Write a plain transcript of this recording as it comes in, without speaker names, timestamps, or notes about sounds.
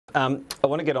I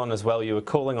want to get on as well. You were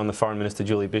calling on the Foreign Minister,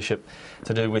 Julie Bishop,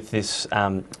 to do with this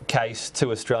case.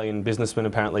 Two Australian businessmen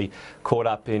apparently caught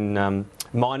up in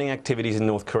mining activities in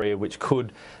North Korea, which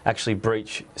could actually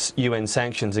breach UN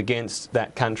sanctions against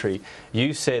that country.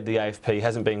 You said the AFP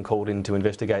hasn't been called in to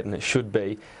investigate, and it should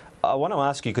be. I want to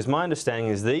ask you, because my understanding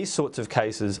is these sorts of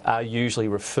cases are usually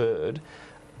referred,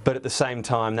 but at the same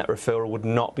time that referral would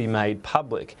not be made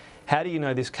public. How do you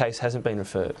know this case hasn't been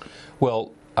referred?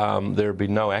 Well, there have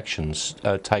been no actions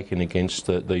taken against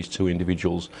these two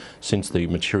individuals since the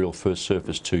material first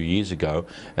surfaced 2 years ago,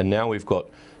 and now we've got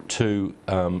two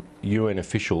UN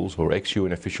officials or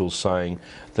ex-UN officials saying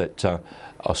that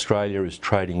Australia is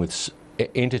trading with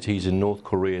entities in North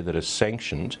Korea that are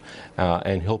sanctioned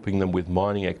and helping them with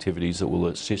mining activities that will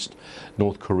assist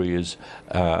North Korea's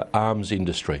arms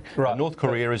industry. Right. North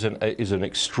Korea is an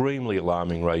extremely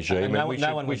alarming regime. And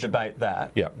no one would debate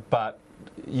that. Yeah. But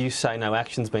you say no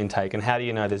action's been taken. How do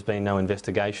you know there's been no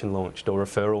investigation launched or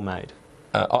referral made?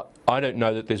 I don't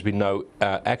know that there's been no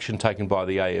action taken by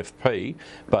the AFP,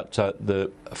 but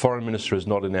the Foreign Minister has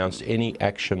not announced any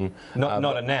action.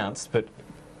 Not announced, but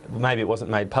maybe it wasn't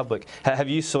made public. Have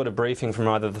you sought a briefing from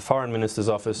either the Foreign Minister's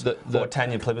office or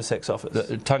Tanya Plibersek's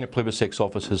office? Tanya Plibersek's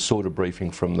office has sought a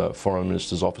briefing from the Foreign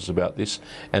Minister's office about this,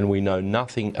 and we know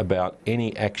nothing about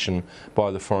any action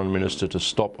by the Foreign Minister to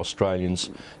stop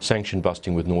Australians sanction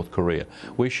busting with North Korea.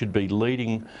 We should be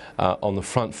leading on the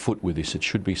front foot with this. It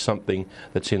should be something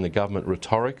that's in the government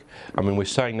rhetoric. I mean, we're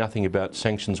saying nothing about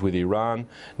sanctions with Iran.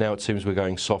 Now it seems we're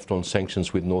going soft on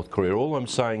sanctions with North Korea. All I'm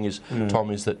saying is,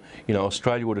 Tom, is that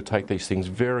Australia would take these things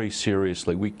very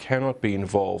seriously. We cannot be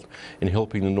involved in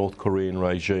helping the North Korean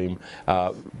regime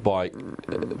by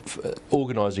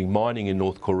organising mining in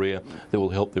North Korea that will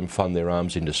help them fund their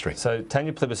arms industry. So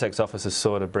Tanya Plibersek's office has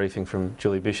sought a briefing from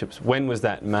Julie Bishop's. When was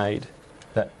that made,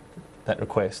 that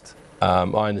request? I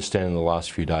understand in the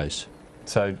last few days.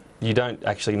 So you don't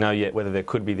actually know yet whether there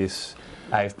could be this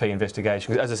AFP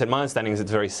investigation? Because as I said, my understanding is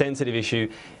it's a very sensitive issue.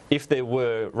 If there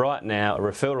were right now a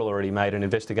referral already made, an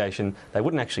investigation, they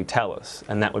wouldn't actually tell us,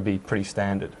 and that would be pretty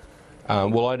standard.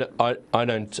 Well, I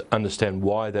don't understand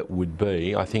why that would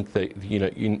be. I think that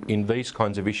in these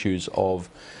kinds of issues of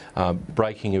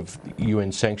breaking of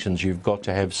UN sanctions, you've got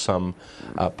to have some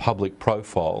public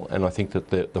profile, and I think that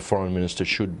the Foreign Minister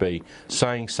should be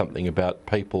saying something about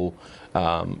people.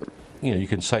 You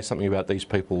can say something about these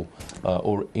people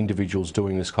or individuals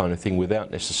doing this kind of thing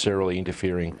without necessarily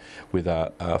interfering with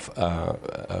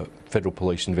a federal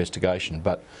police investigation.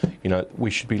 But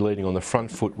we should be leading on the front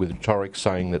foot with rhetoric,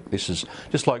 saying that this is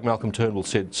just like Malcolm Turnbull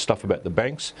said stuff about the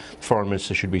banks. The Foreign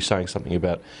Minister should be saying something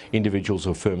about individuals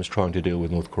or firms trying to deal with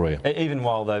North Korea. Even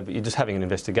while though you're just having an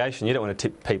investigation, you don't want to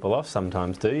tip people off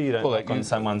sometimes, do you? You don't knock on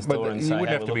someone's door and say, you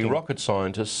wouldn't have to be rocket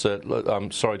scientists. I'm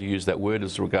sorry to use that word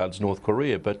as regards North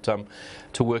Korea, but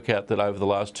to work out that over the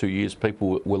last 2 years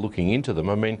people were looking into them.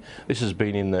 I mean, this has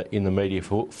been in the media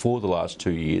for the last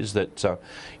 2 years that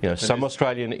some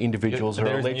Australian individuals are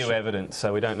alleged. There is new evidence,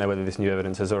 so we don't know whether this new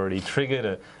evidence has already triggered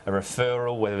a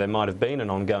referral, whether there might have been an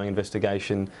ongoing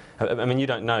investigation. I mean, you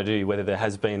don't know, do you, whether there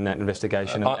has been that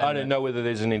investigation? I don't know whether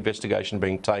there's an investigation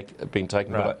being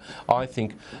taken, right. But I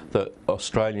think the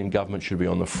Australian government should be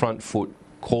on the front foot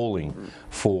calling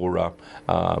for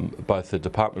both the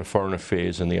Department of Foreign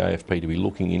Affairs and the AFP to be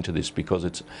looking into this, because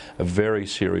it's a very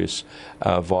serious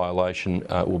violation.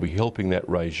 Will be helping that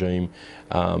regime,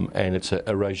 and it's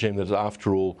a regime that is,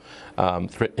 after all,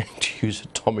 threatening to use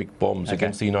atomic bombs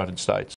against the United States.